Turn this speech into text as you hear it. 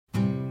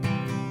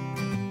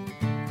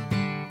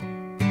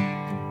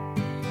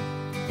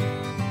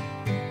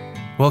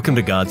Welcome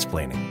to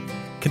Godsplaining,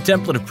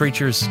 Contemplative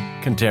Preachers,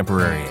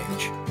 Contemporary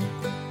Age.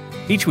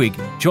 Each week,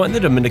 join the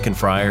Dominican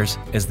friars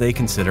as they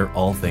consider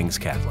all things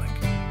Catholic.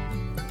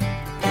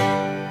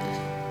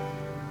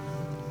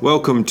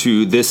 Welcome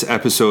to this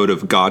episode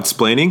of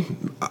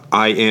Godsplaining.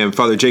 I am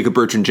Father Jacob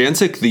Bertrand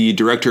Jancic, the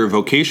Director of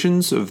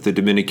Vocations of the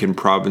Dominican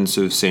Province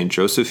of St.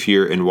 Joseph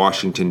here in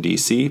Washington,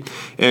 D.C.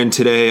 And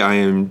today I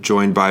am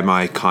joined by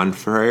my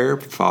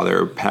confrere,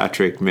 Father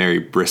Patrick Mary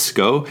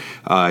Briscoe,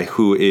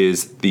 who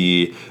is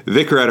the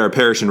vicar at our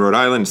parish in Rhode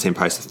Island, St.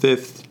 Pius V,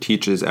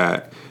 teaches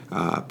at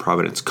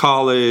Providence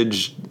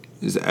College,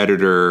 is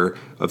editor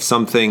of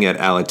something at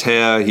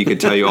Aletea. He could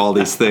tell you all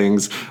these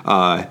things.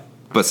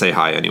 But say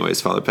hi anyways,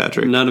 Father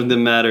Patrick. None of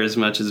them matter as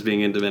much as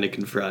being a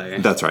Dominican friar.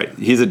 That's right.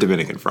 He's a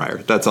Dominican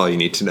friar. That's all you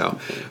need to know.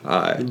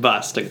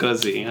 Basta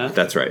così, huh?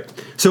 That's right.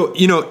 So,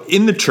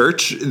 in the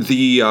church,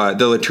 the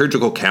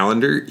liturgical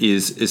calendar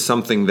is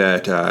something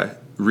that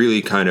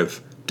really kind of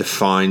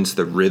defines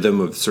the rhythm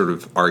of sort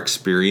of our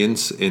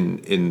experience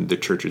in the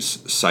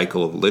church's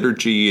cycle of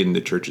liturgy and the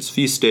church's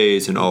feast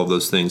days and all of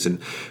those things. And,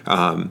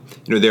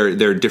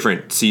 there are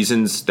different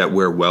seasons that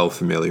we're well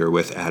familiar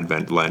with: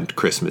 Advent, Lent,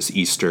 Christmas,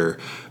 Easter,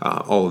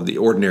 all of the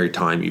ordinary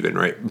time even,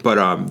 right?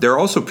 But there are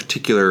also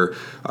particular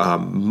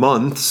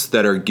months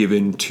that are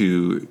given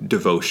to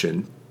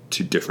devotion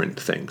to different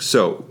things.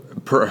 So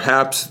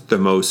perhaps the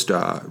most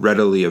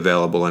readily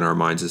available in our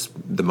minds is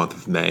the month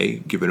of May,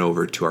 given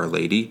over to Our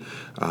Lady.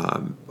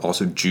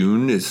 Also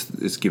June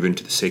is given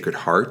to the Sacred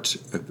Heart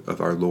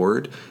of our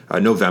Lord.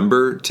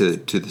 November to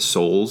the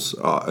souls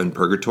in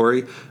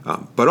purgatory.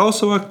 But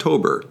also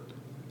October,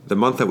 the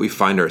month that we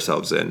find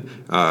ourselves in,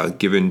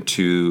 given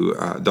to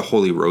the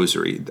Holy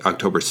Rosary,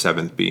 October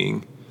 7th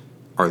being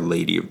Our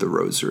Lady of the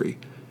Rosary.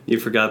 You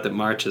forgot that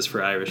March is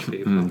for Irish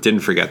people.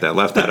 Didn't forget that.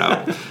 Left that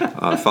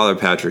out. Father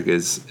Patrick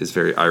is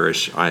very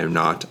Irish. I am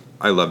not.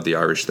 I love the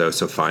Irish, though,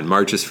 so fine.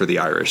 March is for the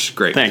Irish.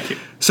 Great. Thank you.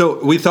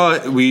 So we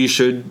thought we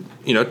should,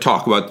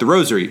 talk about the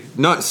Rosary,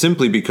 not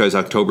simply because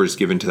October is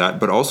given to that,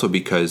 but also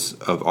because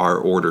of our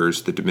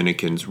orders, the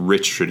Dominicans'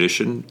 rich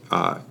tradition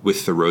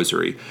with the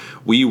Rosary.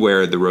 We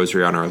wear the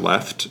Rosary on our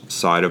left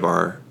side of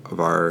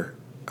our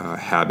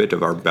habit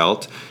of our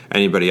belt.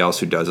 Anybody else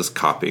who does is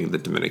copying the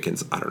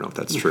Dominicans. I don't know if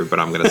that's true, but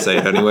I'm going to say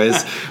it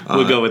anyways.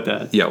 We'll go with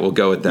that. Yeah, we'll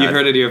go with that. You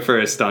heard it here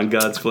first on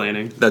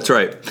Godsplaining. That's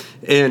right.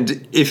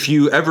 And if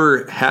you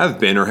ever have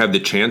been or have the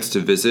chance to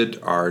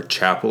visit our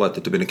chapel at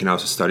the Dominican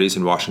House of Studies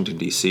in Washington,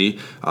 D.C.,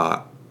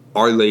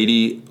 Our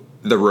Lady,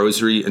 the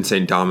Rosary, and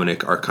St.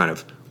 Dominic are kind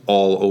of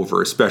all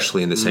over,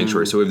 especially in the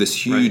sanctuary. So we have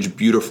this huge,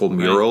 beautiful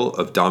mural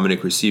of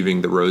Dominic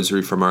receiving the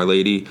Rosary from Our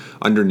Lady.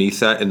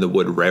 Underneath that, in the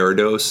wood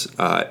reredos,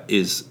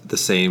 is the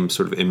same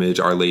sort of image,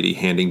 Our Lady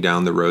handing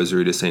down the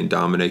Rosary to St.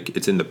 Dominic.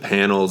 It's in the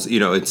panels.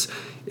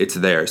 It's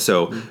there.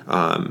 So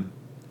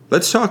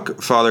let's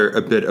talk, Father,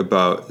 a bit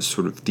about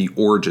sort of the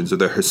origins or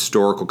the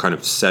historical kind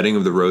of setting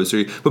of the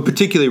Rosary, but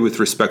particularly with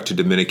respect to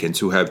Dominicans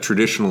who have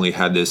traditionally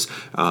had this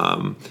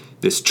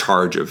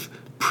charge of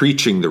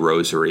preaching the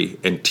Rosary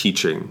and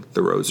teaching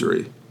the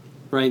Rosary.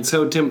 Right.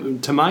 So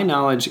to my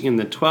knowledge, in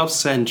the 12th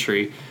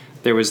century,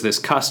 there was this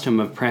custom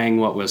of praying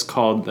what was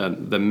called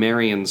the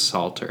Marian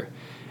Psalter.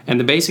 And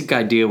the basic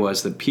idea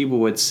was that people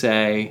would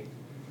say,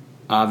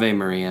 Ave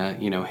Maria,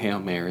 Hail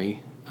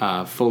Mary,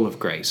 full of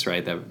grace,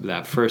 right?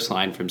 That first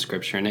line from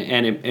Scripture.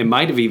 And it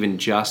might have even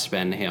just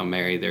been Hail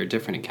Mary. There are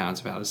different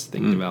accounts of how this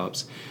thing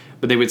develops.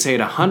 But they would say it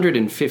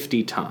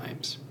 150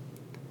 times.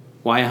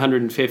 Why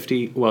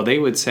 150? Well, they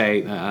would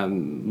say,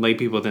 lay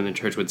people within the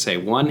church would say,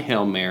 one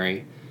Hail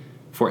Mary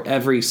for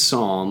every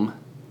psalm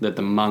that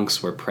the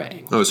monks were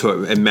praying. Oh,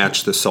 so it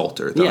matched the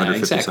Psalter, the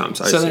 150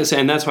 exactly. psalms.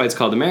 And that's why it's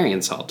called the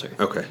Marian Psalter.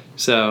 Okay.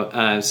 So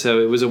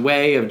it was a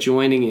way of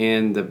joining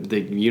in the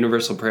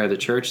universal prayer of the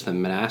church, the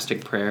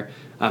monastic prayer,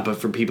 but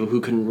for people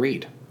who couldn't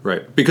read.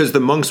 Right, because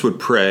the monks would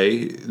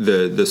pray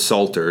the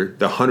Psalter,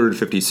 the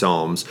 150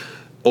 psalms,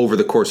 over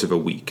the course of a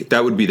week.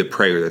 That would be the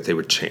prayer that they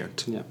would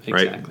chant. Yeah,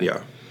 exactly. Right?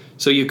 Yeah.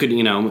 So you could,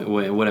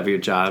 whatever your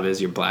job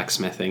is, you're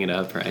blacksmithing it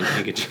up, right?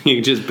 You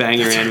could just bang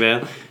your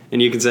anvil,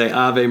 and you could say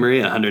Ave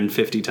Maria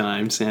 150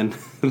 times, and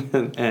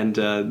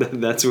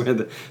that's where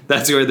the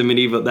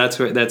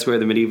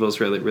medievals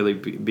really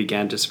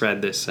began to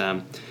spread this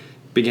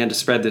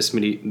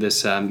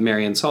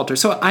Marian Psalter.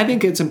 So I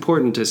think it's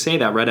important to say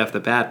that right off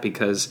the bat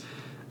because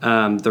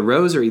the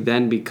Rosary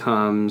then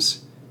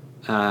becomes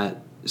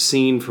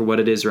seen for what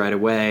it is right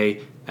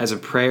away as a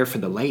prayer for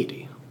the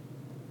laity.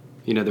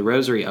 The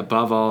Rosary,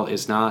 above all,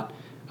 is not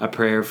a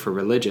prayer for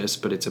religious,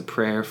 but it's a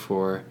prayer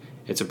for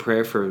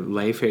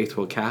lay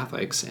faithful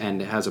Catholics, and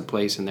it has a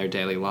place in their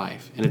daily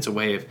life. And it's a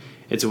way of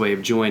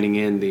joining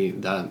in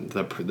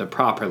the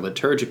proper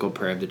liturgical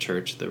prayer of the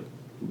Church, the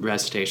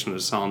recitation of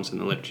the Psalms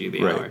and the Liturgy of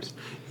the Hours.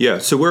 Yeah.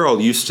 So we're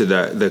all used to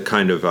that, the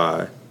kind of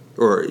or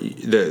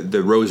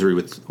the Rosary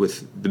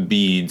with the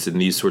beads and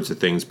these sorts of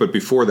things. But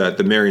before that,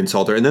 the Marian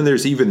Psalter, and then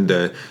there's even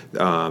the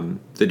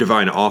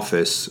Divine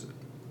Office.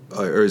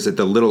 Or is it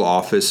the Little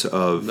Office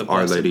of the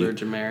Our Blessed Lady?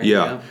 Virgin Mary.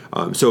 Yeah.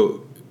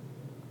 So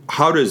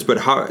how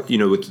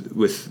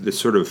with the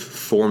sort of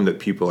form that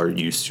people are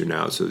used to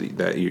now, so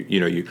that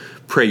you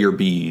pray your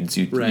beads,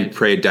 you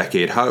pray a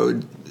decade. How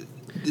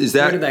is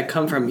that? Where did that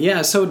come from?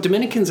 Yeah, so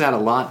Dominicans had a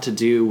lot to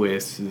do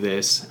with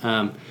this.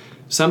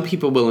 Some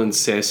people will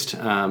insist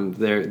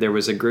there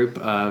was a group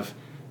of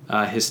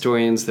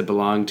historians that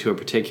belonged to a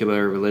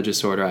particular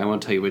religious order. I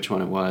won't tell you which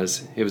one it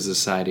was. It was the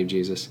Society of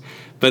Jesus.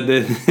 But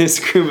this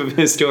group of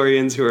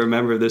historians who are a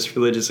member of this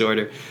religious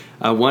order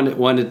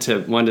wanted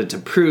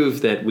to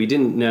prove that we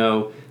didn't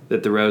know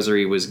that the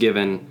Rosary was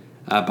given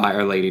by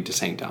Our Lady to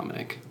Saint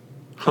Dominic.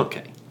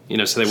 Okay,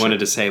 so they wanted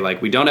to say,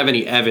 like, we don't have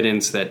any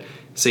evidence that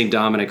Saint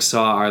Dominic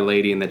saw Our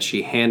Lady and that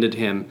she handed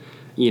him,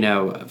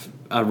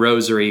 a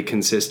rosary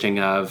consisting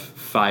of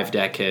 5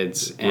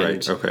 decades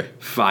and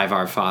 5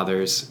 Our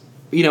Fathers.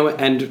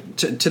 And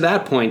to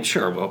that point,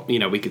 sure, well,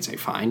 we could say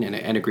fine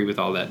and agree with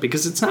all that,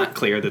 because it's not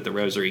clear that the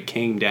Rosary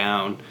came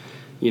down,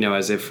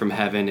 as if from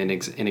heaven in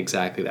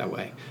exactly that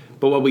way.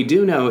 But what we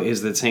do know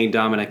is that Saint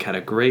Dominic had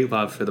a great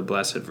love for the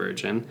Blessed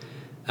Virgin.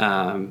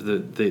 The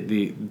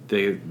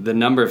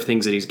number of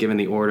things that he's given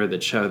the order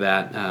that show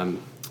that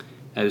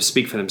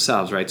speak for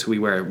themselves, right? So we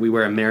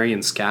wear a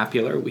Marian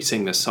scapular. We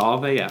sing the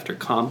Salve after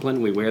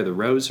Compline. We wear the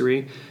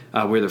Rosary.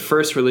 We're the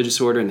first religious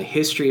order in the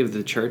history of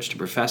the Church to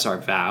profess our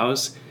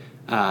vows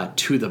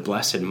to the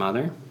Blessed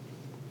Mother.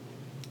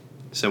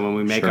 So when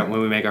we make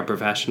our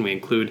profession, we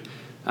include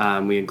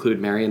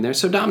Mary in there.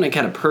 So Dominic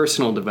had a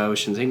personal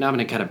devotion. Saint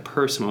Dominic had a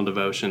personal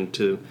devotion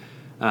to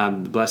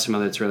the Blessed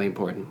Mother. That's really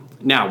important.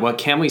 Now, what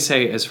can we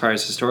say as far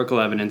as historical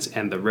evidence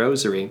and the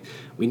Rosary?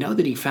 We know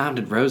that he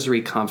founded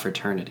Rosary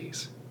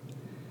confraternities.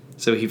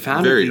 So he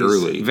founded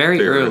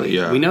very early.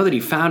 Yeah. We know that he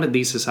founded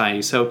these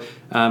societies. So,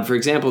 for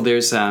example,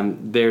 there's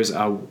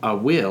a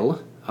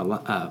will,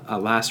 a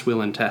last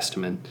will and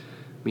testament.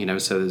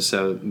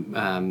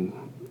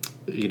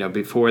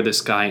 Before this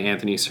guy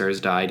Anthony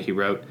Sers died, he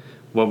wrote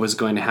what was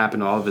going to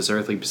happen to all of his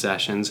earthly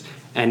possessions,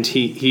 and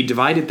he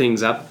divided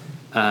things up,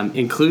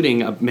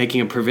 including making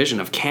a provision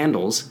of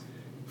candles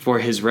for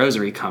his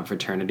Rosary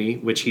confraternity,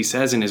 which he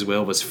says in his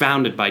will was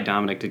founded by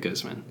Dominic de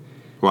Guzman.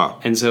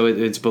 Wow! And so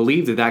it's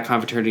believed that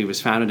confraternity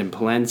was founded in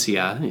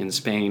Palencia in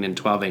Spain in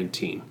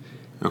 1218.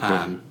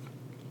 Okay.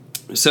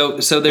 So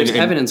there's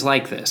evidence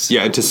like this.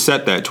 Yeah, and to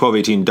set that,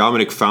 1218,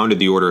 Dominic founded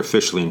the order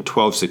officially in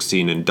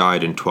 1216 and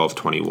died in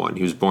 1221.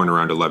 He was born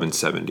around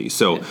 1170.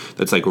 So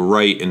that's like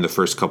right in the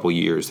first couple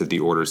years that the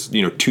order's,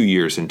 2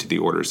 years into the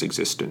order's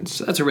existence.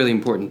 So that's a really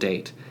important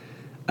date.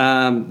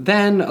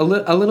 Then a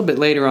little bit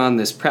later on,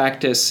 this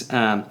practice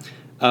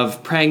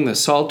of praying the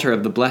Psalter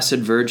of the Blessed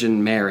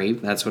Virgin Mary,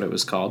 that's what it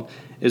was called,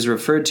 is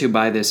referred to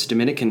by this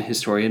Dominican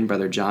historian,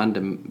 Brother John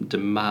de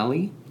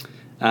Mali.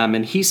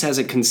 And he says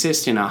it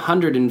consists in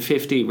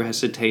 150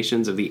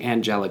 recitations of the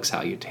angelic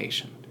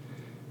salutation.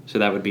 So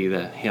that would be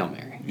the Hail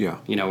Mary. Yeah.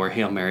 Or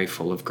Hail Mary,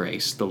 full of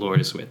grace, the Lord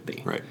is with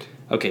thee. Right.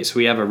 Okay, so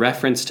we have a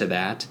reference to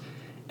that.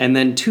 And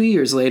then 2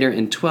 years later,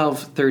 in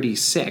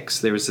 1236,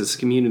 there was this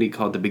community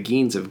called the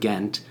Beguines of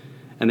Ghent,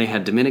 and they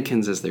had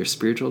Dominicans as their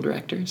spiritual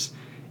directors.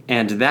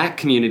 And that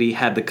community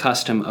had the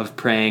custom of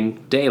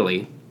praying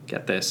daily,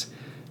 get this,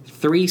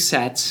 3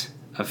 sets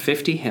of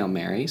 50 Hail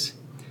Marys,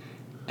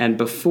 and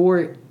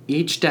before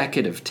each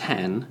decade of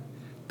 10,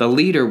 the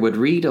leader would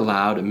read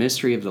aloud a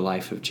mystery of the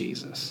life of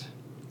Jesus.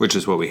 Which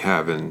is what we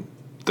have in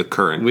the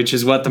current... Which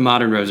is what the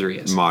modern rosary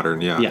is.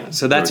 Modern, yeah. Yeah,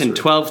 so that's rosary.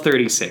 In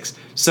 1236.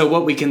 So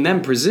what we can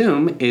then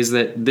presume is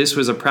that this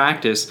was a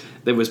practice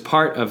that was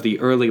part of the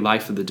early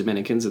life of the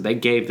Dominicans, that they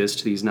gave this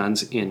to these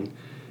nuns in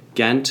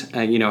Ghent.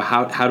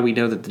 How do we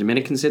know that the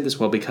Dominicans did this?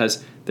 Well,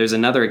 because there's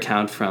another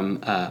account from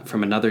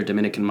another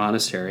Dominican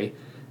monastery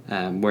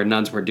where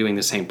nuns were doing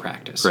the same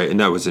practice. Right, and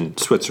that was in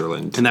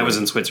Switzerland. And that was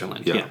in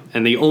Switzerland, yeah.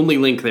 And the only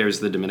link there is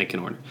the Dominican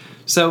order.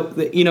 So,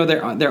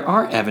 there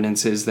are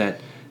evidences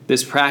that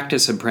this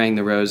practice of praying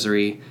the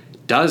rosary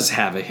does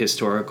have a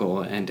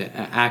historical and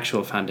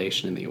actual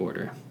foundation in the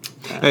order.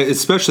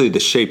 Especially the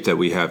shape that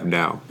we have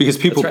now. Because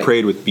people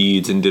prayed with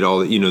beads and did all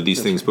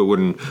these things, but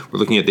when we're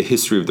looking at the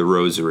history of the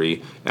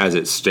rosary as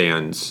it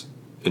stands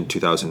in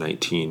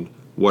 2019,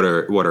 what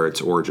are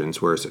its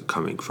origins? Where is it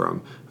coming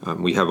from?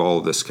 We have all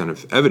of this kind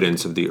of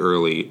evidence of the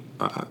early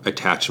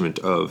attachment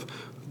of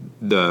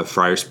the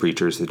friars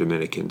preachers, the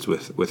Dominicans,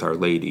 with Our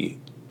Lady,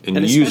 and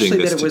using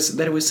this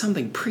that it was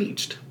something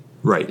preached,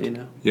 right?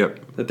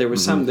 Yep. That there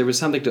was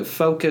something to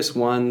focus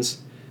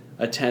one's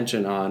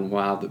attention on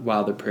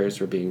while the prayers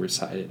were being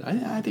recited.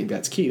 I think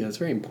that's key. That's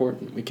very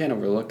important. We can't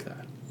overlook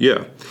that.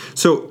 Yeah.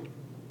 So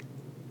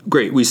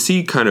great. We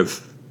see kind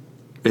of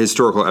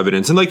historical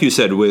evidence, and like you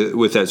said,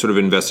 with that sort of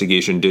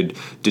investigation, did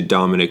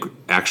Dominic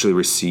actually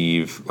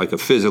receive like a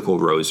physical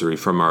rosary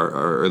from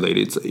Our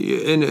Lady? It's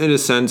in a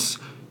sense,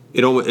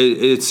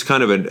 it's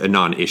kind of a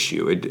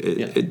non-issue.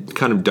 It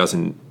kind of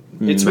doesn't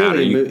matter.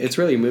 It's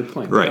really a moot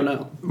point. Right.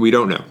 We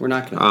don't know. We're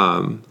not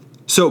going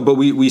to. But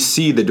we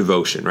see the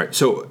devotion, right?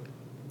 So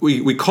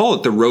we call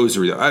it the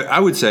rosary. I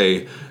would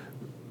say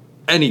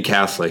any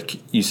Catholic,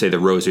 you say the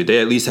rosary, they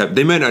at least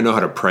they might not know how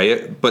to pray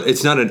it, but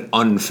it's not an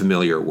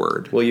unfamiliar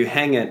word. Well, you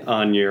hang it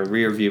on your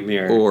rear view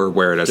mirror. Or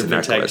wear it as a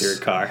necklace. To protect your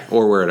car.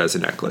 Or wear it as a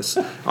necklace.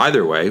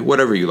 Either way,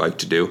 whatever you like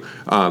to do.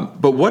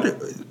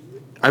 But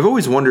I've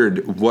always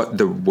wondered what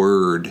the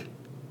word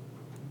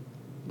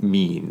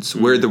means,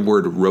 where the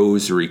word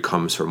rosary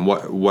comes from,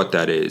 what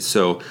that is.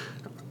 So,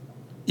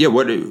 yeah,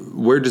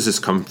 where does this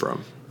come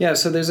from? Yeah,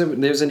 so there's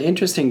an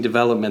interesting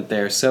development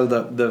there. So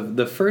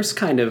the first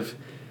kind of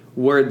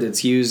word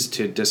that's used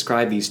to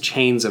describe these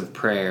chains of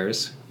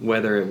prayers,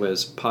 whether it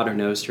was Pater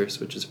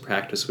Nosters, which is a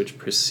practice which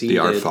preceded the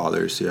Our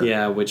Fathers,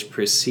 which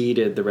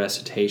preceded the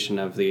recitation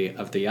of the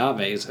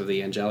Aves, of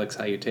the angelic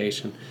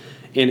salutation.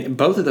 And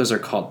both of those are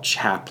called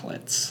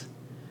chaplets.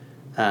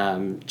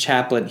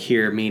 Chaplet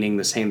here meaning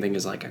the same thing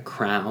as like a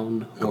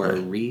crown or a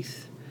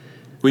wreath.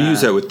 We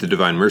use that with the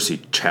Divine Mercy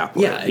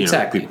chaplet. Yeah,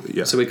 exactly.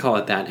 So we call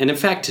it that. And in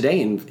fact,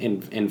 today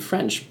in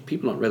French,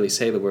 people don't really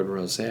say the word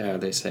rosaire;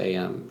 they say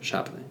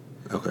chapelet.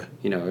 Okay.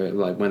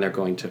 Like when they're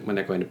going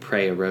to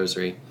pray a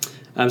rosary.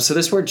 So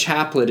this word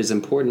chaplet is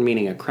important,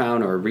 meaning a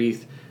crown or a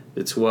wreath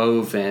that's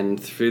woven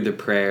through the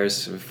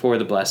prayers for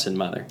the Blessed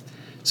Mother.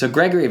 So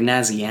Gregory of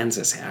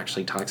Nazianzus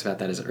actually talks about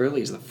that as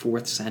early as the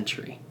 4th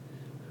century.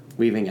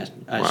 Weaving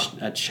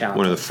a chaplet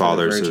one of the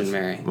fathers for the Virgin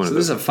Mary. So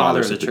this is a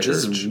father of the church.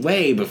 This is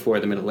way before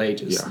the Middle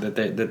Ages. Yeah.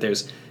 That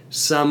there's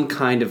some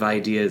kind of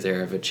idea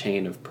there of a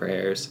chain of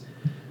prayers,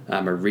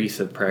 a wreath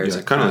of prayers.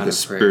 Yeah, kind of like a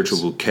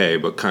spiritual bouquet,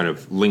 but kind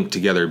of linked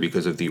together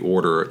because of the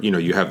order.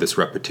 You have this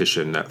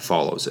repetition that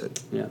follows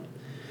it. Yeah.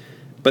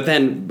 But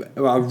then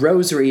a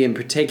rosary in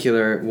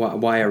particular,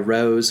 why a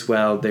rose?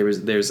 Well,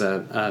 there's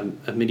a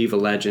medieval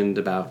legend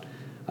about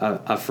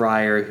a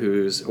friar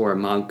or a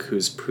monk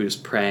who's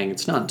praying.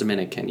 It's not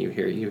Dominican. You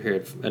hear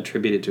it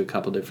attributed to a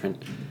couple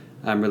different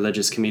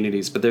religious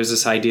communities. But there's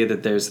this idea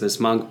that there's this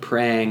monk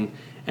praying,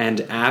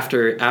 and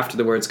after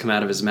the words come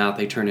out of his mouth,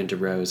 they turn into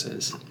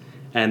roses,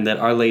 and that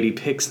Our Lady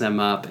picks them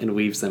up and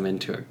weaves them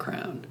into a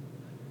crown.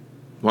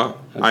 Wow,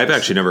 okay. I've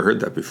actually never heard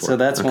that before. So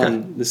that's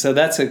one. So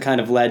that's a kind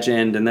of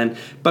legend, and then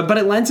but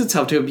it lends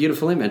itself to a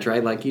beautiful image,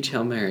 right? Like each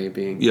Hail Mary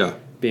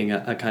being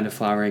a kind of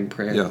flowering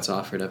prayer that's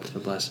offered up to the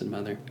Blessed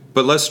Mother.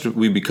 But lest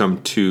we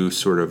become too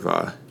sort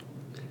of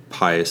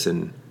pious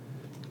and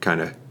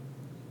kind of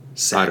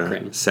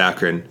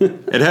saccharine.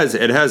 It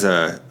has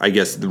I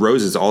guess the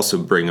roses also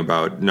bring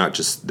about not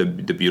just the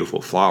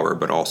beautiful flower,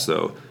 but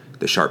also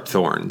the sharp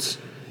thorns.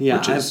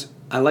 Yeah,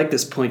 I like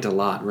this point a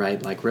lot, right?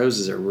 Like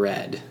roses are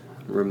red,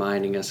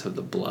 reminding us of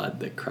the blood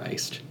that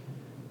Christ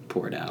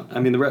poured out. I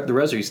mean, the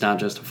rosary is not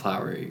just a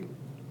flowery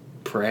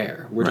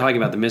prayer. We're talking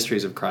about the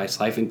mysteries of Christ's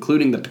life,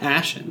 including the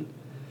Passion.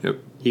 Yep.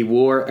 He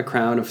wore a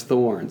crown of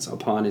thorns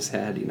upon his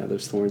head.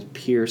 Those thorns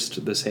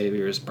pierced the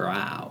Savior's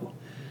brow.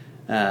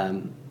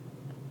 The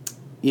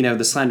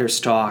slender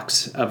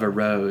stalks of a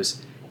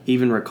rose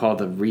even recall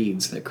the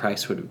reeds that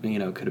Christ could have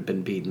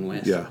been beaten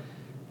with. Yeah.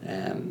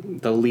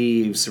 The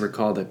leaves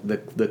recall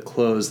the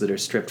clothes that are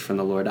stripped from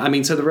the Lord. I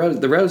mean, so the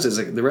rose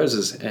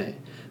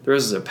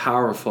is a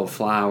powerful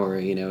flower,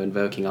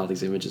 invoking all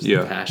these images of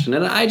the Passion,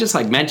 and I just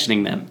like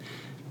mentioning them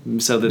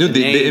so that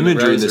the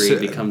imagery rosary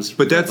becomes.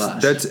 But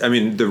that's I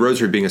mean, the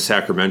rosary being a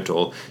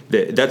sacramental,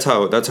 that's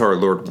how our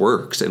Lord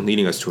works in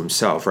leading us to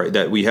Himself, right?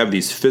 That we have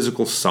these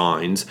physical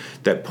signs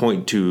that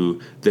point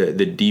to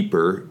the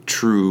deeper,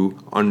 true,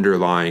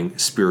 underlying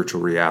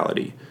spiritual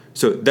reality.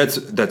 So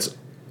that's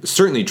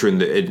certainly true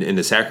in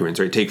the sacraments,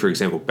 right? Take, for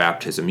example,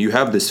 baptism. You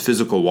have this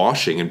physical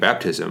washing in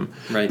baptism,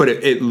 right, but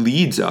it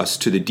leads us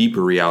to the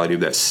deeper reality of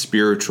that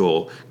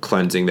spiritual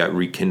cleansing that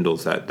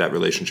rekindles that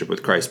relationship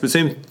with Christ. But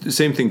same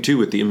thing, too,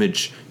 with the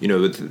image,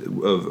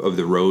 of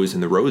the rose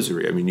and the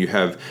rosary. I mean,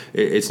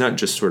 it's not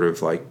just sort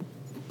of like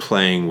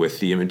playing with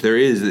the image.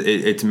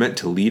 It's meant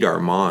to lead our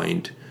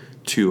mind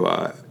to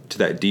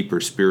that deeper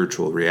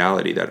spiritual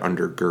reality that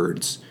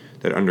undergirds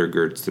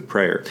the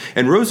prayer.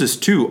 And roses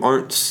too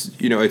aren't,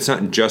 it's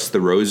not just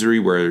the rosary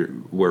where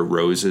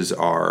roses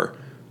are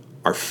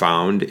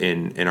found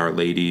in Our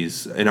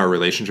Lady's, in our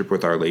relationship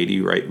with Our Lady,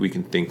 right? We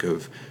can think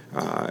of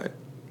the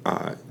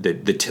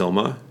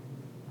tilma,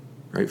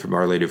 right, from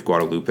Our Lady of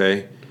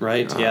Guadalupe.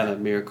 Right,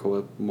 that miracle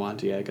with Juan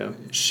Diego.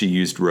 She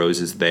used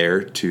roses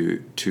there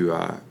to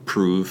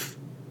prove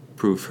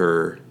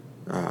her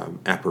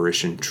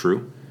apparition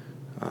true.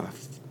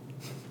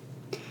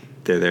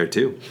 They're there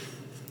too.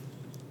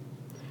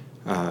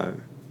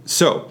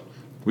 So,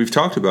 we've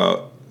talked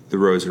about the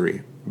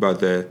rosary, about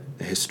the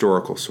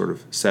historical sort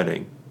of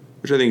setting,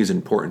 which I think is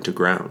important to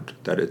ground,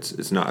 that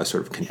it's not a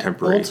sort of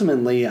contemporary.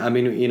 Ultimately, I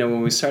mean,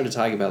 when we started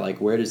talking about,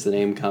 like, where does the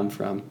name come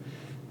from,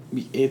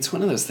 it's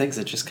one of those things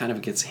that just kind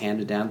of gets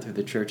handed down through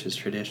the church's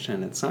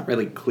tradition. It's not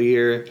really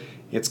clear.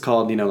 It's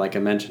called, like I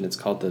mentioned, it's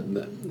called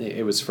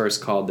it was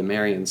first called the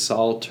Marian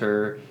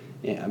Psalter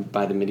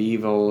by the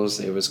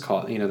medievals. It was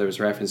called,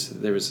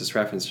 there was this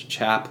reference to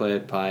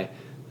chaplet by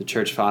the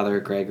church father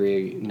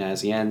Gregory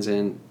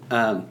Nazianzen,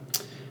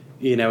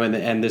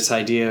 and this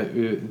idea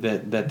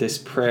that this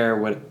prayer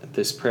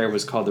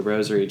was called the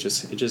Rosary, it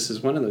just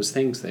is one of those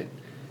things that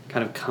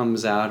kind of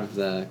comes out of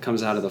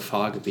the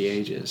fog of the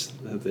ages.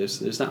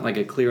 There's not like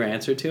a clear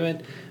answer to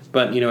it,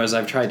 but as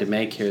I've tried to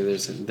make here,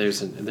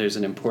 there's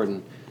an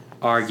important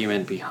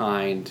argument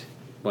behind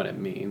what it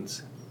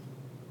means.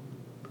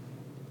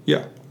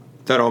 Yeah,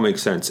 that all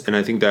makes sense. And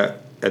I think that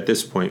at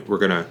this point, we're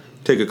going to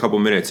take a couple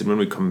minutes, and when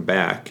we come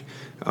back,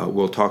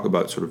 we'll talk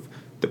about sort of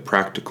the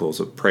practicals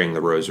of praying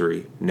the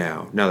rosary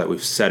now. Now that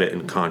we've set it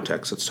in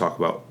context, let's talk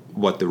about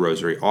what the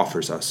rosary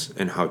offers us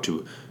and how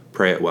to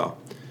pray it well.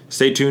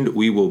 Stay tuned.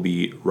 We will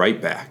be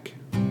right back.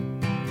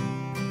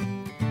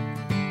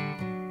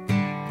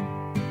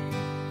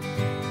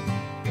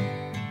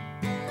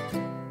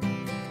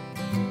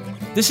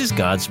 This is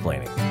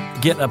Godsplaining.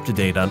 Get up to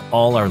date on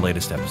all our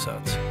latest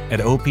episodes at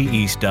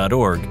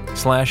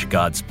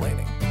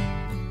opeast.org/Godsplaining.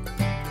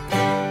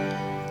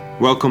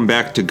 Welcome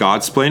back to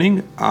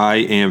Godsplaining. I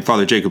am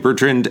Father Jacob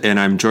Bertrand, and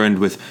I'm joined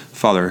by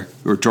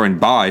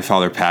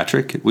Father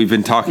Patrick. We've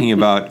been talking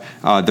about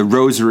the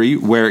Rosary,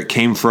 where it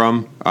came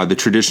from, the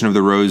tradition of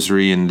the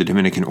Rosary in the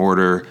Dominican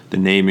order, the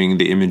naming,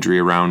 the imagery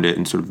around it,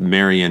 and sort of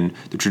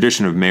the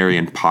tradition of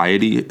Marian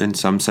piety in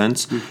some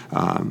sense.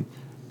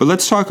 But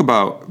let's talk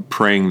about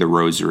praying the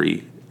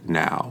Rosary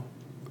now.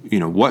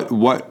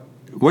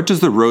 What does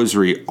the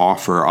Rosary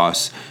offer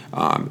us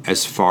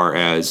as far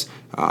as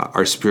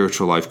our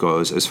spiritual life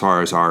goes, as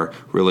far as our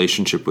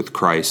relationship with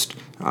Christ?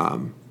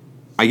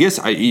 I guess,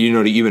 to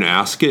even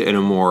ask it in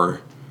a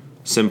more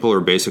simple or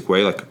basic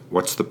way, like,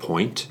 what's the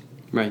point?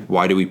 Right.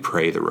 Why do we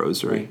pray the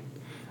Rosary?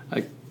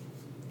 Right.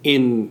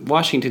 In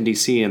Washington,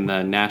 D.C., in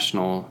the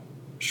National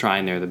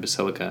Shrine there, the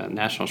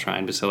National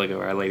Shrine Basilica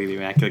of Our Lady of the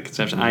Immaculate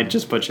Conception. I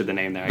just butchered the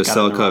name there.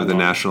 Basilica of the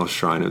National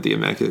Shrine of the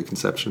Immaculate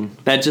Conception.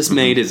 That just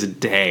made his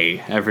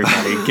day,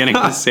 everybody, getting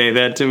to say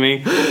that to me.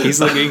 He's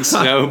looking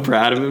so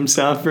proud of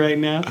himself right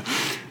now.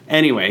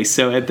 Anyway,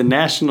 so at the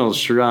National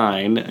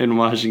Shrine in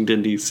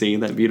Washington, D.C.,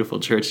 that beautiful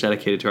church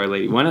dedicated to Our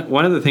Lady, one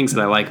of the things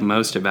that I like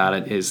most about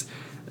it is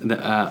the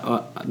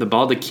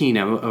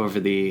baldacchino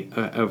over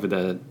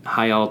the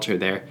high altar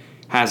there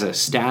has a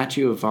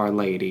statue of Our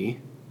Lady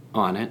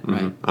on it,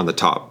 right? Mm-hmm. On the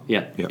top.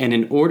 Yeah. Yep. And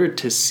in order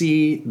to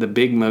see the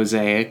big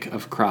mosaic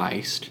of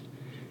Christ,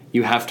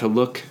 you have to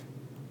look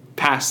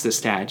past the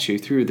statue,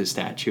 through the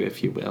statue,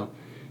 if you will,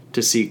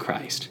 to see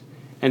Christ.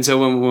 And so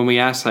when we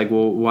ask, like,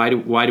 well, why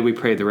do we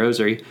pray the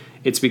Rosary?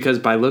 It's because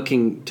by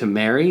looking to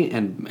Mary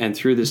and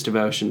through this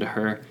devotion to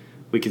her,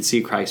 we can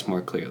see Christ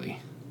more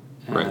clearly.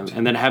 Right.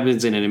 And that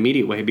happens in an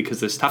immediate way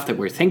because the stuff that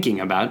we're thinking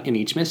about in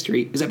each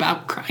mystery is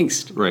about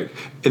Christ. Right.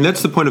 And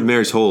that's the point of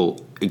Mary's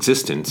whole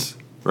existence.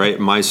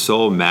 Right, my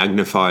soul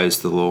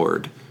magnifies the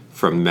Lord,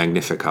 from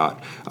Magnificat.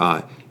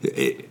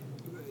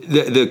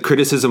 The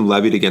criticism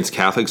levied against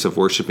Catholics of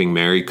worshiping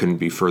Mary couldn't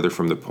be further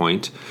from the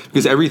point,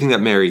 because everything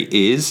that Mary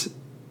is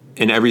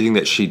and everything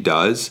that she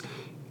does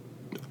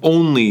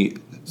only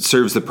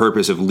serves the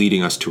purpose of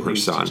leading us to her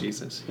Son. To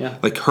Jesus, yeah.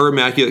 Like, her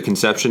Immaculate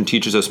Conception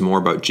teaches us more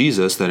about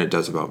Jesus than it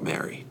does about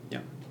Mary.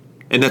 Yeah.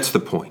 And that's the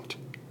point.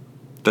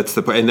 That's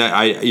the point. And that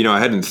I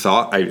hadn't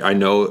thought. I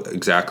know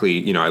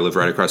exactly. I live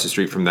right across the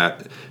street from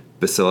that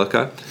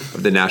Basilica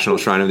of the National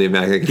Shrine of the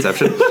Immaculate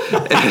Conception.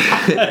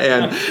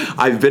 And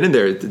I've been in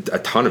there a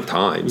ton of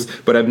times,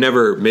 but I've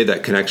never made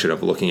that connection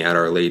of looking at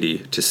Our Lady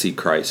to see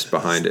Christ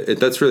behind it.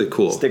 That's really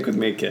cool. Stick with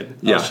me, kid.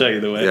 Yeah. I'll show you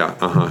the way.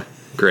 Yeah,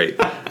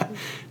 great.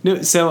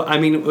 No, so, I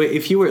mean,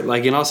 if you were,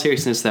 like, in all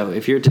seriousness, though,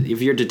 if you're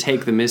to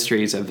take the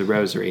mysteries of the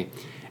Rosary,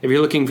 if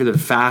you're looking for the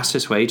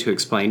fastest way to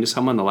explain to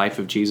someone the life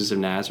of Jesus of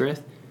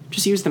Nazareth,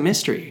 just use the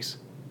mysteries.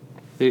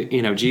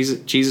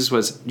 Jesus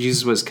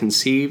was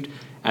conceived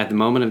at the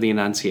moment of the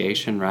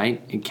Annunciation, right?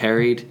 And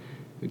carried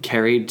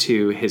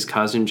to his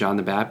cousin John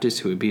the Baptist,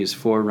 who would be his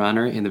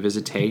forerunner in the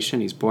Visitation.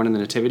 He's born in the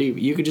Nativity.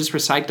 You could just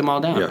recite them all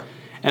down. Yeah.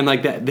 And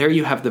like that, there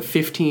you have the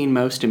 15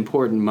 most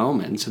important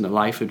moments in the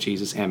life of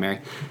Jesus and Mary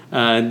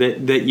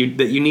that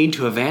you need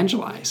to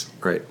evangelize.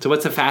 Right. So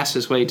what's the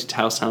fastest way to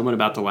tell someone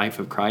about the life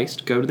of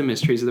Christ? Go to the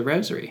mysteries of the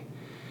Rosary.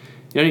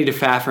 You don't need to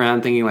faff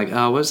around thinking like,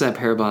 oh, what was that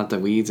parable about the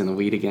weeds and the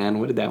wheat again?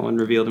 What did that one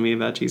reveal to me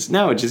about Jesus?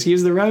 No, just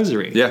use the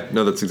Rosary. Yeah,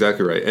 no, that's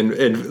exactly right.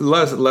 And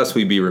lest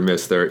we be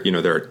remiss, there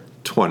are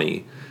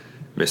 20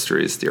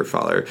 mysteries, dear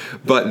Father.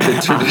 But the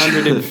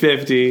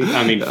 150.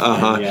 I mean,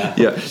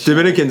 yeah.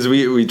 Dominicans,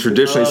 we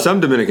traditionally, some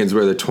Dominicans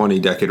wear the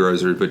 20-decade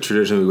rosary, but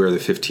traditionally we wear the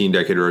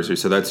 15-decade rosary,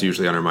 so that's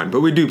usually on our mind.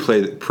 But we do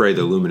pray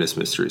the luminous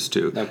mysteries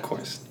too. Of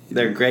course.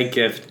 They're a great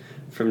gift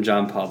from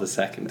John Paul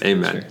II.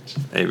 Amen.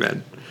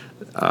 Amen.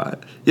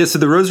 So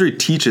the Rosary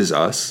teaches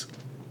us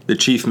the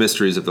chief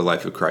mysteries of the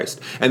life of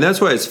Christ. And that's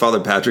why, as Father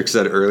Patrick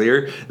said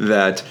earlier,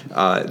 that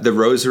the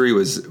Rosary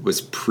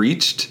was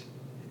preached,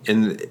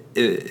 and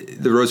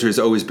the Rosary has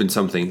always been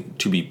something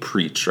to be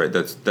preached, right?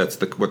 That's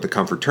what the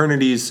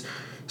confraternities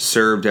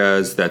served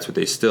as. That's what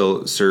they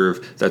still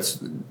serve. That's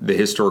the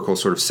historical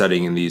sort of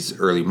setting in these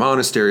early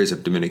monasteries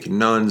of Dominican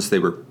nuns. They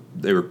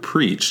were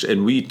preached,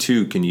 and we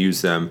too can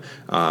use them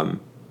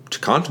to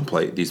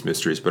contemplate these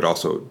mysteries, but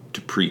also to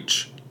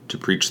preach to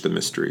preach the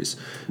mysteries.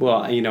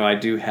 Well, I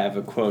do have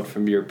a quote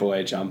from your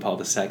boy, John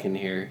Paul II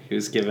here,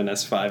 who's given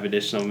us 5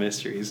 additional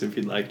mysteries, if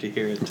you'd like to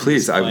hear it.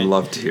 Please, I'd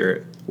love to hear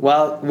it.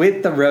 Well,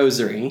 with the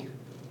Rosary,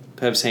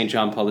 Pope St.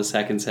 John Paul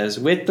II says,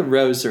 with the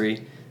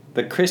Rosary,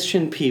 the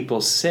Christian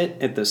people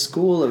sit at the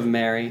school of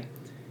Mary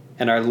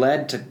and are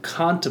led to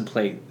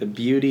contemplate the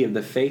beauty of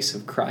the face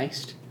of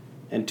Christ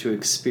and to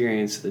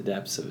experience the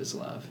depths of his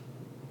love.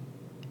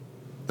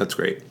 That's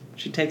great.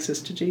 She takes us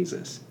to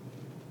Jesus.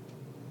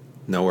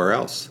 Nowhere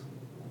else.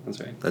 That's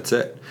right. That's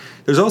it.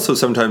 There's also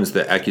sometimes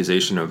the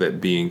accusation of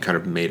it being kind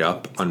of made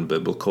up,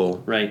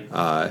 unbiblical. Right.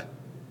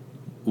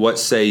 What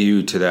say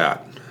you to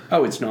that?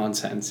 Oh, it's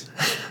nonsense.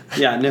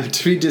 Yeah, no,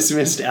 to be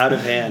dismissed out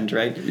of hand,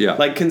 right? Yeah.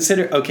 Like,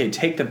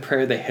 take the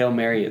prayer, the Hail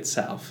Mary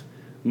itself.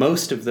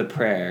 Most of the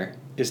prayer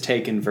is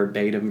taken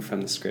verbatim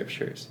from the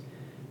Scriptures.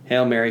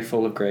 Hail Mary,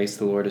 full of grace,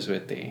 the Lord is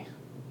with thee.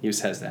 Who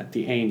says that?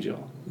 The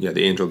angel. Yeah,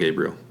 the angel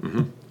Gabriel.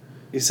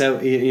 Mm-hmm. So,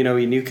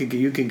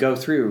 you could go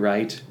through,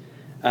 right?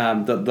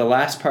 The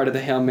last part of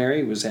the Hail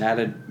Mary was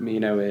added,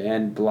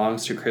 and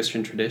belongs to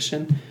Christian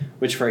tradition,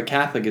 which for a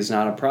Catholic is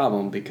not a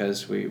problem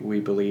because we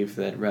believe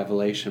that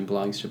revelation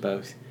belongs to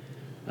both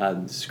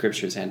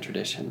Scriptures and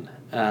tradition.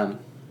 But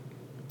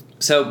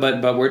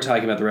we're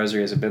talking about the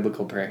Rosary as a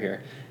biblical prayer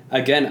here.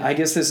 Again, I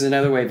guess this is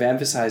another way of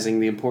emphasizing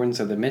the importance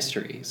of the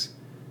mysteries.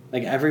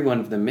 Like, every one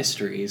of the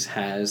mysteries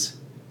has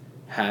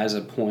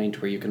a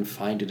point where you can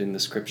find it in the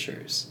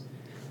Scriptures.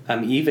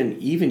 Even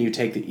you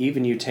take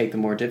the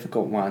more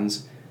difficult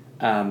ones,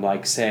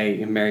 like,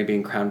 say, Mary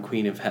being crowned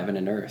Queen of Heaven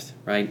and Earth,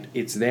 right?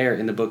 It's there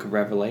in the Book of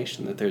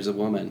Revelation that there's a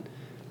woman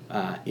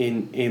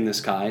in the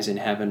skies in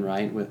heaven,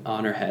 right, with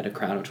on her head a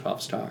crown of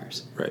 12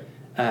 stars. Right.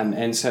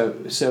 And so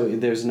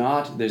there's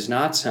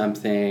not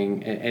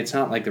something. It's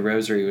not like the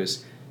Rosary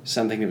was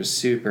something that was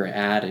super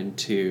added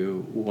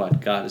to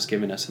what God has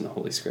given us in the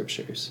Holy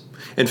Scriptures.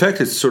 In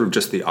fact, it's sort of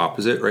just the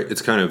opposite, right?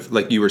 It's kind of,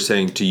 like you were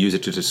saying, to use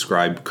it to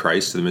describe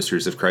Christ, the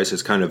mysteries of Christ,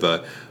 is kind of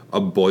a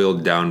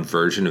boiled down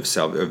version of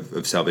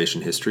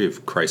salvation history,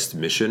 of Christ's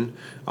mission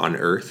on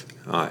earth.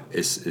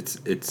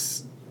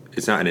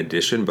 It's not an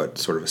addition, but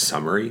sort of a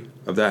summary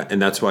of that.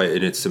 And that's why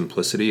in its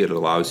simplicity, it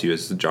allows you,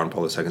 as John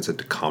Paul II said,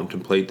 to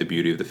contemplate the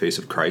beauty of the face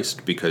of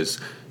Christ, because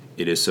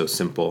it is so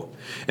simple.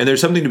 And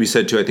there's something to be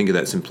said, too, I think, of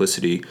that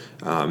simplicity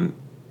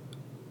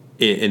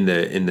in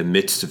the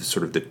midst of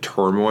sort of the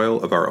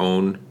turmoil of our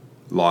own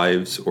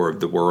lives or of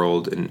the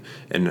world, and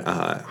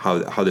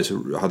how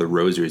the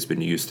Rosary has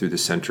been used through the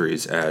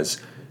centuries as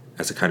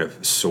a kind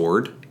of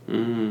sword.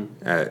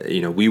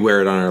 Mm-hmm. We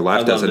wear it on our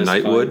left as a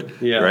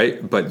knightwood,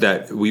 right? But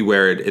that we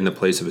wear it in the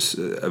place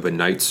of a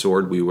knight's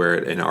sword. We wear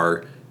it in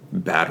our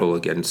battle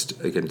against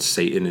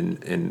Satan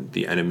and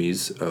the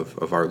enemies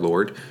of our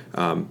Lord.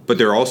 But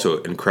there are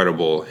also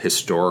incredible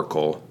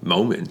historical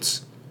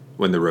moments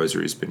when the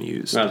Rosary's been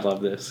used. I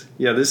love this.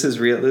 Yeah, this is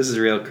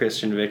real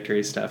Christian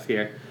victory stuff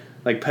here.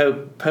 Like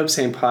Pope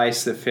St.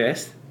 Pius V,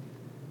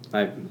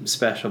 my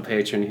special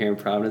patron here in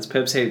Providence,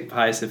 Pope St.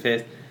 Pius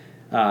V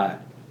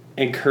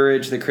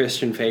encouraged the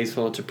Christian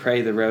faithful to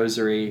pray the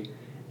Rosary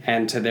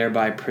and to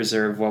thereby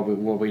preserve what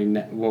we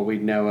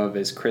know of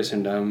as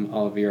Christendom,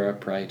 all of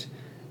Europe, right,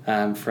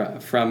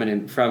 from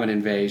an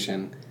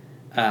invasion.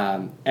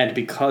 And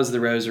because the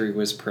Rosary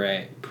was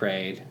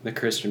prayed, the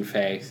Christian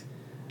faith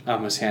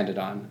was handed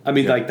on. I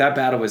mean, like, that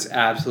battle was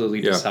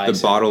absolutely decisive.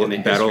 The Battle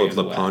of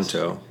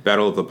Lepanto.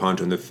 Battle of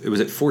Lepanto. It was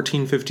at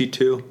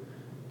 1452,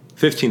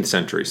 15th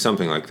century,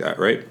 something like that,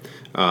 right?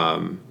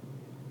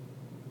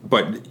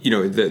 But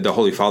the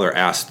Holy Father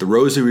asked the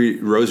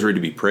Rosary to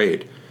be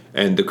prayed,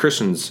 and the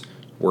Christians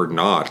were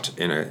not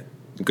in a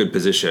good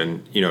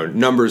position,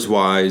 numbers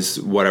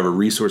wise, whatever,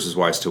 resources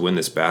wise, to win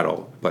this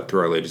battle. But through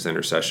Our Lady's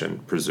intercession,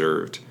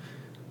 preserved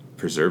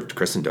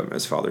Christendom,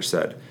 as Father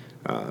said.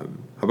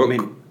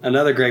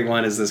 Another great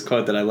one is this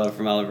quote that I love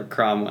from Oliver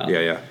Cromwell.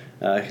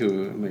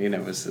 Who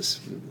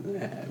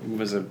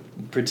was a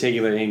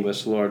particular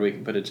English lord, we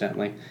can put it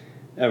gently,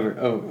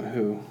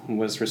 who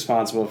was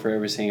responsible for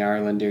overseeing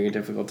Ireland during a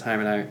difficult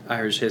time in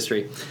Irish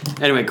history.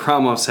 Anyway,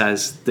 Cromwell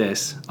says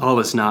this: "All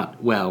is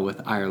not well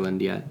with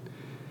Ireland yet.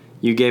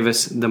 You gave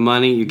us the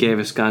money, you gave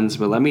us guns,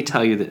 but let me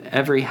tell you that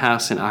every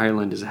house in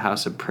Ireland is a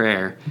house of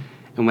prayer.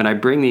 And when I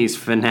bring these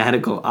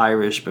fanatical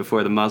Irish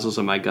before the muzzles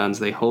of my guns,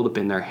 they hold up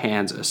in their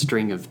hands a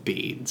string of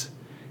beads,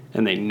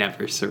 and they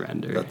never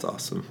surrender." That's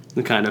awesome.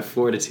 The kind of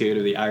fortitude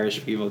of the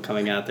Irish people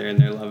coming out there in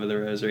their love of the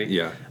Rosary.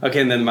 Yeah.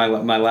 Okay, and then my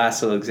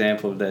last little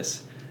example of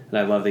this, and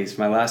I love these.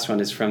 My last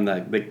one is from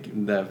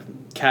the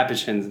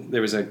Capuchin.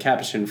 There was a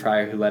Capuchin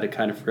friar who led a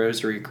kind of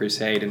Rosary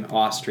crusade in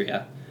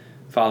Austria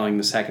following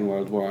the Second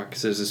World War,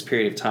 because there's this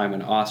period of time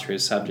when Austria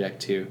is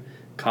subject to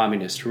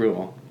communist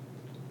rule.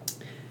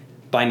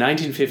 By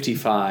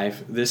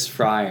 1955, this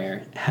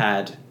friar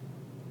had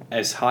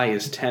as high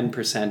as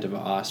 10% of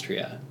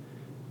Austria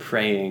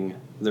praying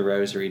the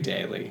Rosary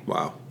daily.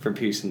 Wow. For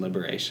peace and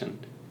liberation.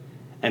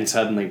 And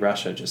suddenly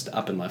Russia just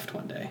up and left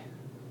one day.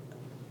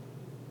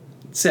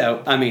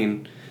 So, I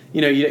mean,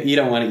 you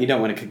don't want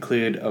to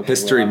conclude. Okay,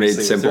 History made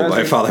simple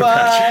by Father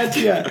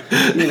Patrick.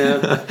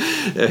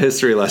 A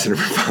history lesson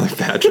from Father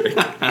Patrick.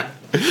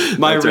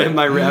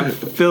 I'm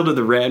filled with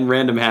the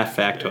random half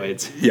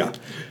factoids. Yeah.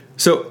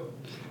 So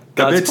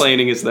God's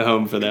planning is the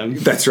home for them.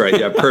 That's right.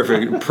 Yeah.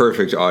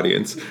 Perfect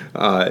audience.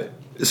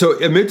 So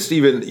amidst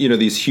even,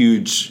 these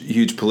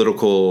huge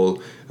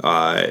political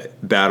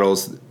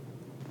battles,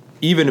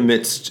 even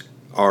amidst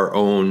our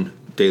own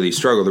daily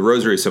struggle, the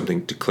rosary is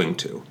something to cling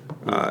to.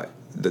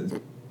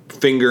 The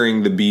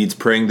fingering the beads,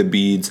 praying the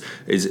beads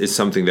is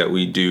something that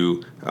we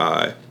do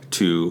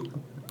to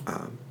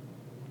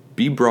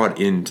be brought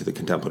into the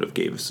contemplative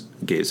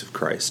gaze of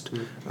Christ.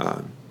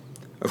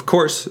 Of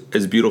course,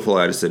 as beautiful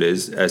as it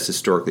is, as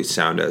historically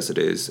sound as it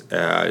is,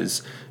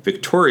 as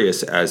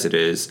victorious as it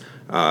is,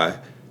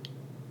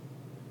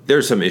 there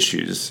are some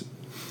issues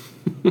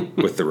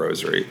with the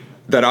rosary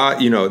that I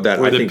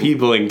think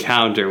people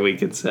encounter. We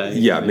could say,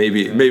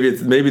 maybe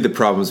the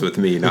problem's with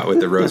me, not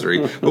with the rosary.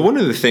 But one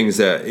of the things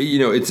that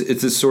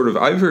it's this sort of,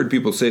 I've heard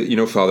people say,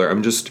 Father,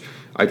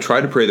 I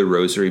try to pray the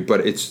rosary,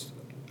 but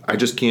I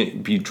just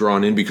can't be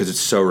drawn in because it's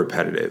so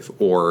repetitive,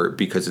 or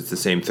because it's the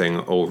same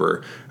thing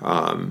over.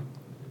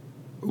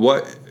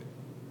 What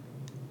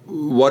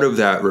of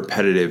that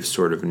repetitive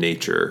sort of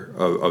nature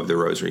of the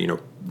rosary?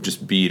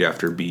 Just bead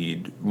after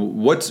bead.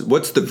 What's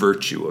the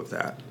virtue of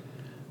that?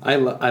 I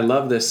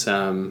love this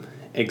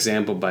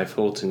example by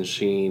Fulton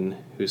Sheen,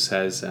 who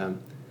says,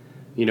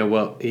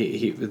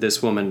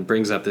 this woman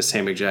brings up the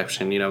same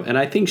objection, and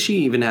I think she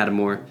even had a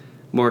more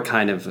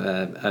kind of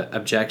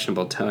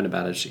objectionable tone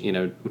about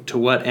it. To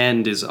what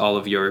end is all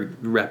of your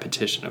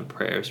repetition of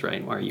prayers,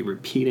 right? Why are you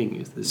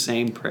repeating the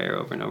same prayer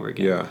over and over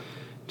again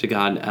to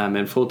God?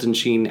 And Fulton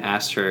Sheen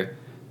asked her,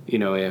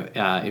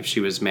 if she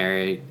was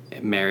married,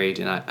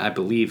 and I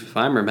believe, if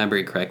I'm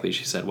remembering correctly,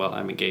 she said, well,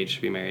 I'm engaged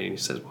to be married. And he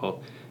says,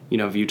 well,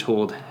 have you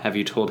told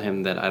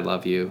him that I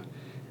love you?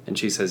 And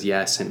she says,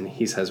 yes. And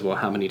he says, well,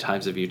 how many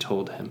times have you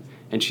told him?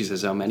 And she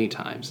says, oh, many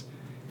times.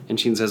 And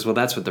she says, well,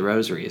 that's what the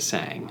rosary is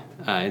saying.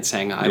 It's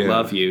saying, I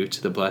love you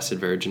to the Blessed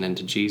Virgin and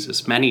to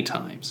Jesus many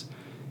times.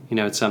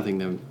 It's something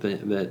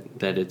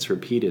that it's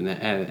repeated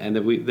and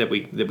that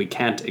we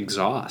can't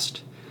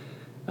exhaust.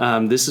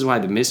 This is why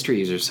the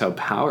mysteries are so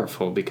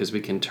powerful, because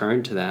we can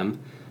turn to them.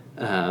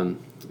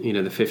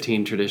 The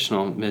 15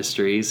 traditional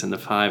mysteries and the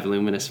 5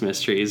 luminous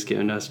mysteries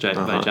given to us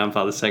by John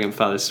Paul II.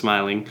 Father's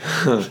smiling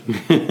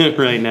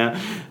right now.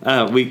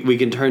 We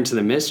can turn to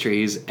the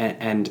mysteries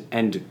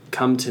and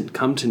come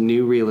to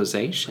new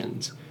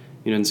realizations.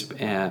 In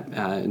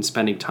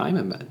spending time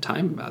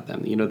about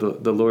them.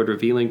 The Lord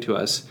revealing to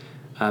us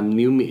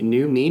new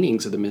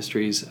meanings of the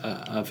mysteries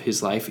of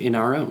His life in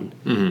our own.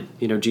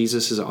 Mm-hmm.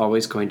 Jesus is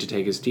always going to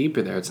take us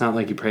deeper there. It's not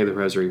like you pray the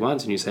rosary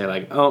once and you say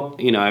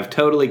I've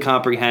totally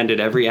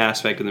comprehended every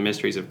aspect of the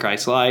mysteries of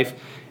Christ's life,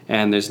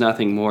 and there's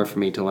nothing more for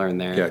me to learn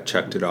there. Yeah,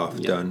 checked it off,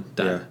 done.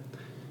 Yeah.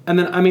 And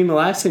then, the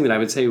last thing that I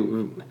would say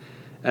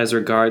as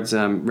regards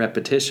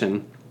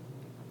repetition,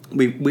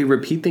 we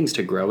repeat things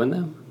to grow in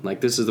them.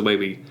 Like, this is the way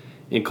we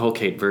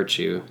inculcate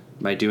virtue,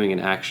 by doing an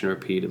action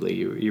repeatedly.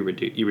 You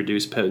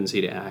reduce potency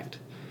to act.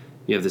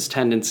 You have this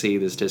tendency,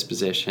 this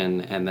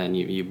disposition, and then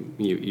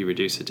you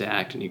reduce it to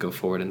act, and you go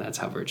forward, and that's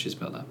how virtues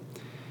build up.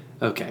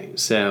 Okay,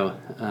 so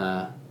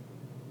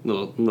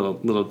little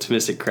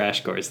Thomistic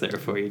crash course there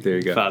for you. There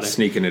you go, Father.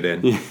 Sneaking it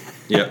in.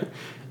 Yep.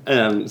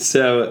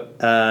 So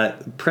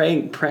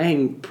praying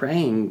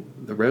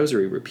the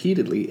rosary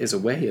repeatedly is a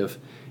way of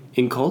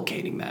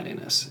inculcating that in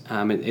us.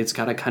 It's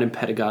got a kind of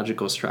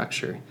pedagogical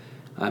structure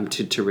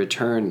to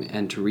return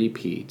and to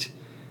repeat.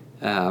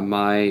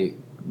 My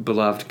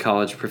beloved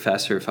college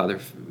professor, Father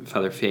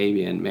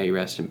Fabian, may he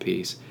rest in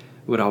peace,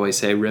 would always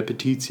say,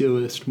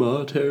 "Repetitio est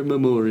mater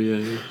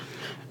memoriae."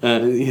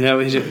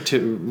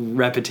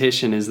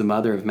 Repetition is the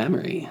mother of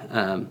memory.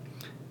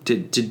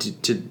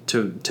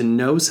 To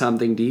know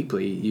something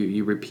deeply,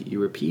 you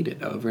repeat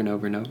it over and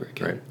over and over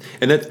again. Right,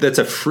 and that's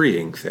a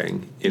freeing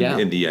thing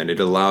in the end. It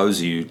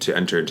allows you to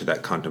enter into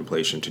that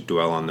contemplation, to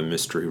dwell on the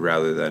mystery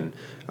rather than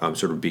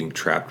sort of being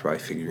trapped by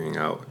figuring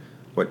out,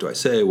 what do I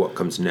say, what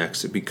comes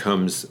next. It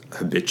becomes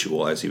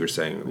habitual, as you were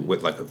saying,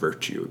 with like a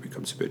virtue. It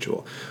becomes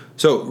habitual.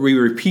 So we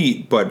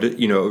repeat, but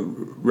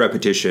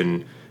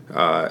repetition.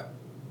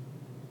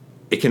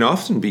 It can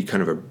often be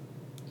kind of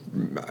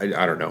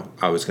I don't know.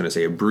 I was going to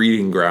say a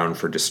breeding ground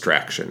for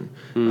distraction,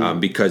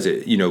 because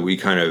we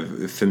kind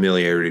of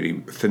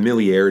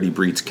familiarity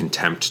breeds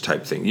contempt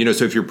type thing.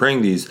 So if you're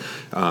praying these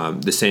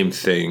the same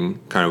thing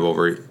kind of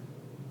over,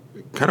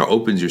 kind of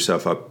opens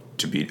yourself up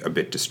to be a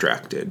bit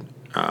distracted,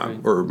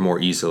 or more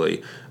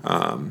easily.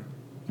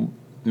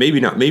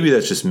 Maybe not. Maybe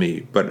that's just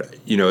me, but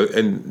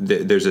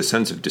there's a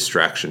sense of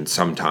distraction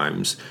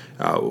sometimes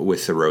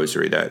with the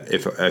rosary that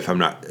if I'm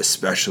not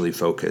especially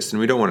focused, and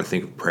we don't want to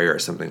think of prayer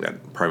as something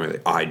that primarily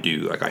I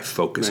do, like I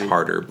focus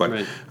harder.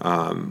 But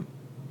I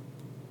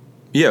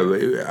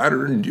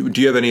don't.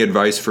 Do you have any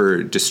advice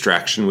for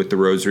distraction with the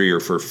rosary, or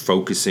for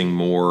focusing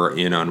more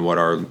in on what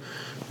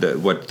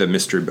the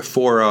mystery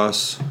before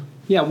us?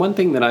 Yeah, one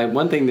thing that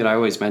I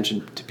always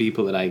mention to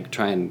people that I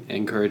try and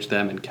encourage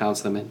them and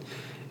counsel them in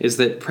is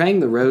that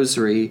praying the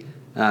rosary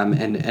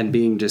and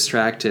being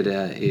distracted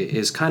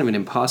is kind of an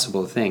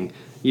impossible thing.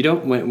 You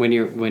don't when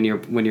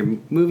you're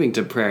moving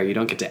to prayer, you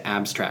don't get to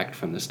abstract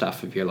from the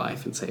stuff of your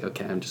life and say,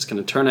 okay, I'm just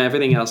going to turn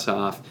everything else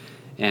off,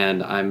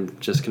 and I'm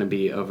just going to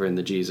be over in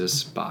the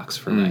Jesus box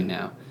for right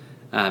now,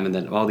 and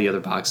then all the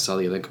other boxes, all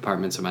the other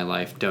compartments of my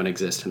life don't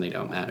exist and they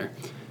don't matter.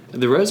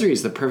 The rosary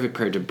is the perfect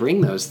prayer to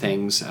bring those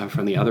things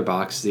from the other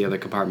boxes, the other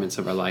compartments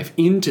of our life,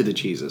 into the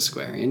Jesus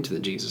square, into the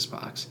Jesus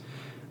box.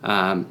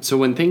 So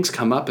when things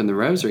come up in the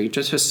rosary,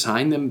 just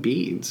assign them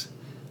beads.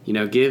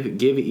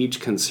 Give each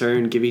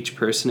concern, give each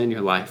person in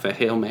your life a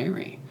Hail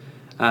Mary.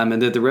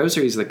 And that the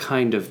rosary is the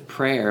kind of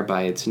prayer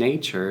by its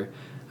nature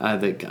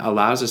that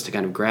allows us to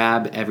kind of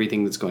grab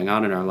everything that's going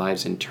on in our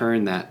lives and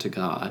turn that to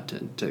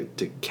God,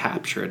 to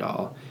capture it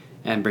all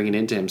and bring it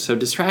into Him. So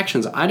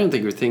distractions, I don't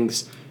think, are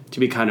things to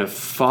be kind of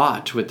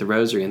fought with the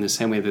rosary in the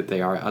same way that they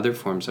are other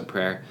forms of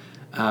prayer.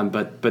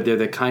 But they're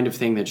the kind of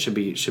thing that should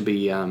be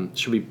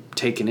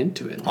taken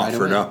into it,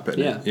 offered up.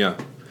 Yeah.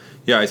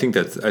 I think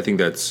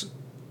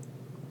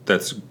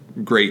that's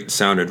great,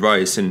 sound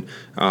advice. And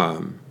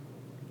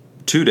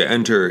to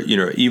enter,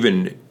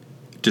 even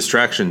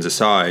distractions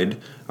aside,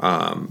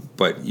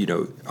 but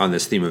on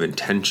this theme of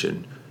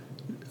intention,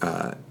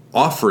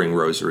 offering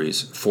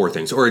rosaries for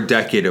things, or a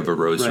decade of a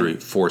rosary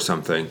for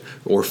something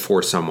or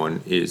for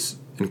someone, is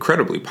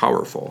incredibly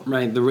powerful.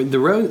 Right. The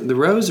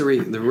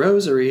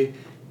rosary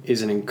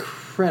is an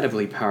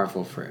incredibly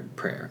powerful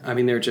prayer. I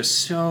mean, there are just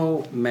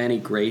so many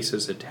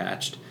graces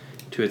attached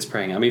to its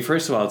praying. I mean,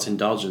 first of all, it's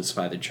indulgence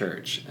by the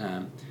church.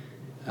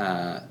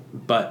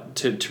 But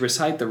to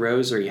recite the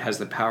rosary has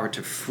the power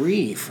to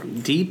free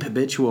from deep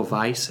habitual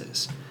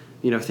vices.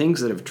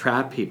 Things that have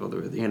trapped people.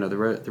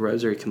 The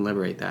rosary can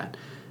liberate that.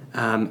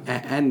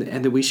 And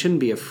that we shouldn't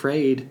be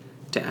afraid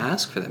to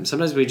ask for them.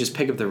 Sometimes we just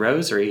pick up the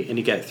rosary and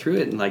you get through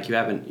it, and like you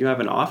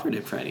haven't offered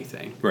it for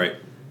anything. Right.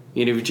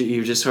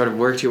 You've just sort of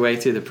worked your way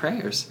through the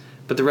prayers.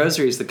 But the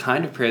rosary is the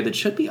kind of prayer that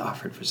should be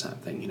offered for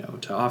something.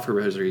 To offer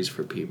rosaries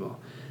for people.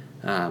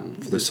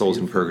 For the souls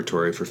in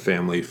purgatory, for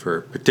family,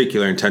 for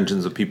particular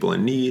intentions of people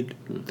in need,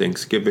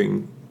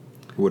 Thanksgiving,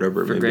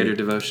 whatever it may be. For greater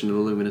devotion to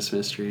the luminous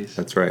mysteries.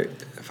 That's right.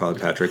 Father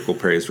Patrick will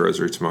pray his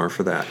rosary tomorrow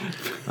for that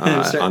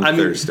on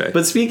Thursday.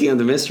 But speaking of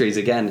the mysteries,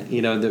 again,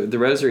 the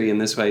rosary in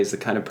this way is the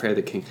kind of prayer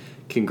that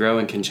can grow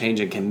and can change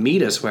and can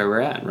meet us where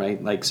we're at,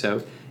 right? Like,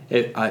 so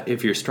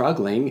if you're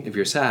struggling, if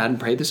you're sad,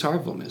 pray the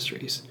sorrowful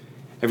mysteries.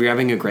 If you're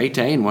having a great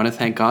day and want to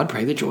thank God,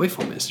 pray the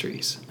joyful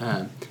mysteries.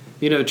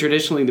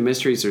 Traditionally the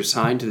mysteries are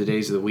assigned to the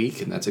days of the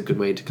week, and that's a good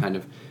way to kind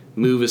of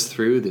move us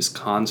through this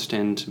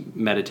constant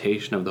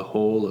meditation of the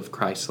whole of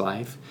Christ's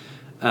life.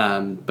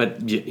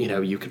 But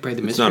you could pray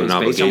the mysteries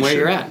based on where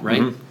you're at,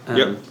 right? Mm-hmm.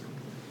 Yep.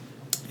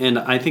 And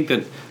I think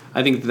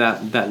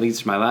that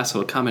leads to my last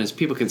little comment: is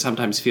people can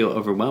sometimes feel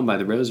overwhelmed by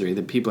the rosary.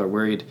 That people are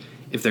worried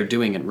if they're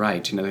doing it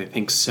right. They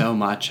think so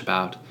much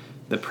about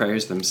the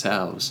prayers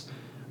themselves.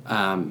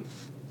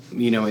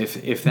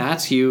 If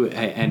that's you,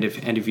 and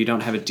if you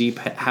don't have a deep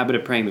habit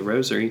of praying the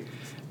rosary,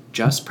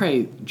 just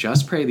pray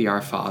the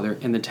Our Father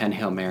and the 10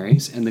 Hail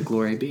Marys and the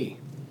Glory Be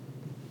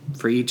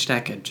for each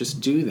decade.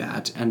 Just do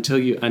that until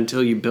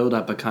you build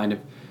up a kind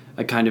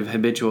of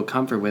habitual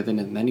comfort with it,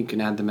 and then you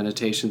can add the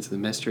meditations and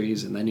the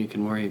mysteries, and then you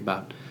can worry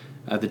about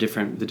the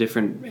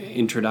different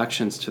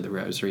introductions to the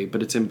rosary.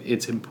 But it's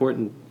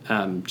important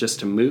just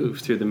to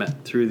move through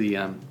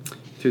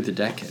the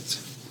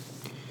decades.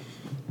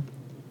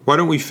 Why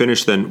don't we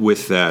finish then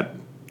with that,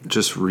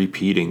 just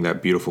repeating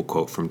that beautiful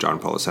quote from John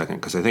Paul II,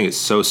 because I think it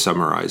so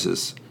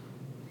summarizes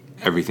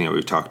everything that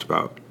we've talked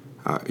about.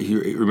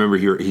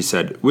 He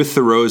said, "With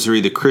the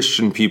rosary, the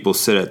Christian people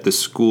sit at the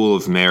school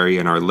of Mary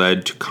and are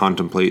led to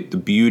contemplate the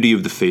beauty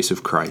of the face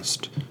of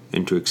Christ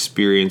and to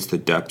experience the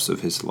depths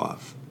of His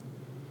love."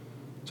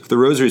 So if the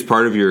rosary is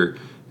part of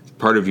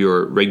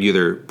your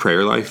regular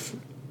prayer life,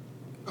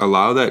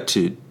 allow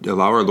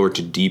our Lord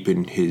to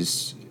deepen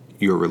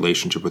your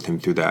relationship with Him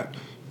through that.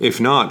 If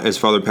not, as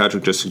Father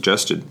Patrick just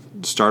suggested,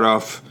 start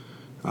off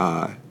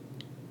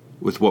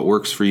with what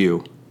works for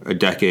you, a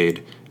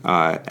decade,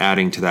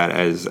 adding to that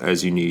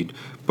as you need.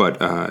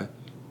 But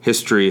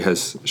history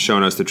has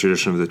shown us, the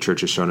tradition of the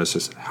Church has shown us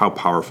just how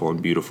powerful and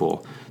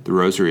beautiful the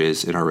rosary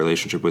is in our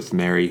relationship with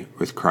Mary,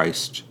 with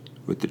Christ,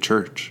 with the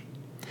Church.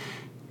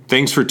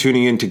 Thanks for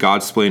tuning in to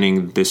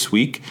Godsplaining this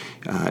week.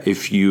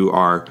 If you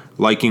are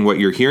liking what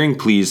you're hearing,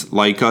 please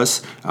like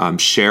us,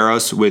 share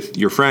us with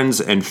your friends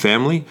and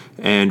family,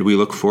 and we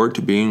look forward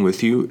to being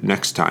with you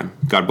next time.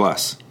 God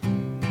bless.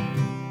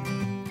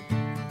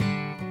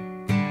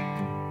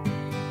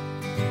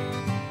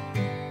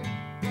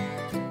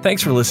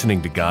 Thanks for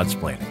listening to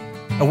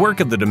Godsplaining, a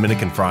work of the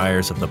Dominican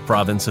Friars of the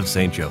Province of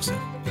St.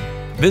 Joseph.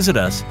 Visit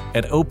us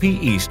at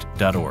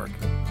opeast.org.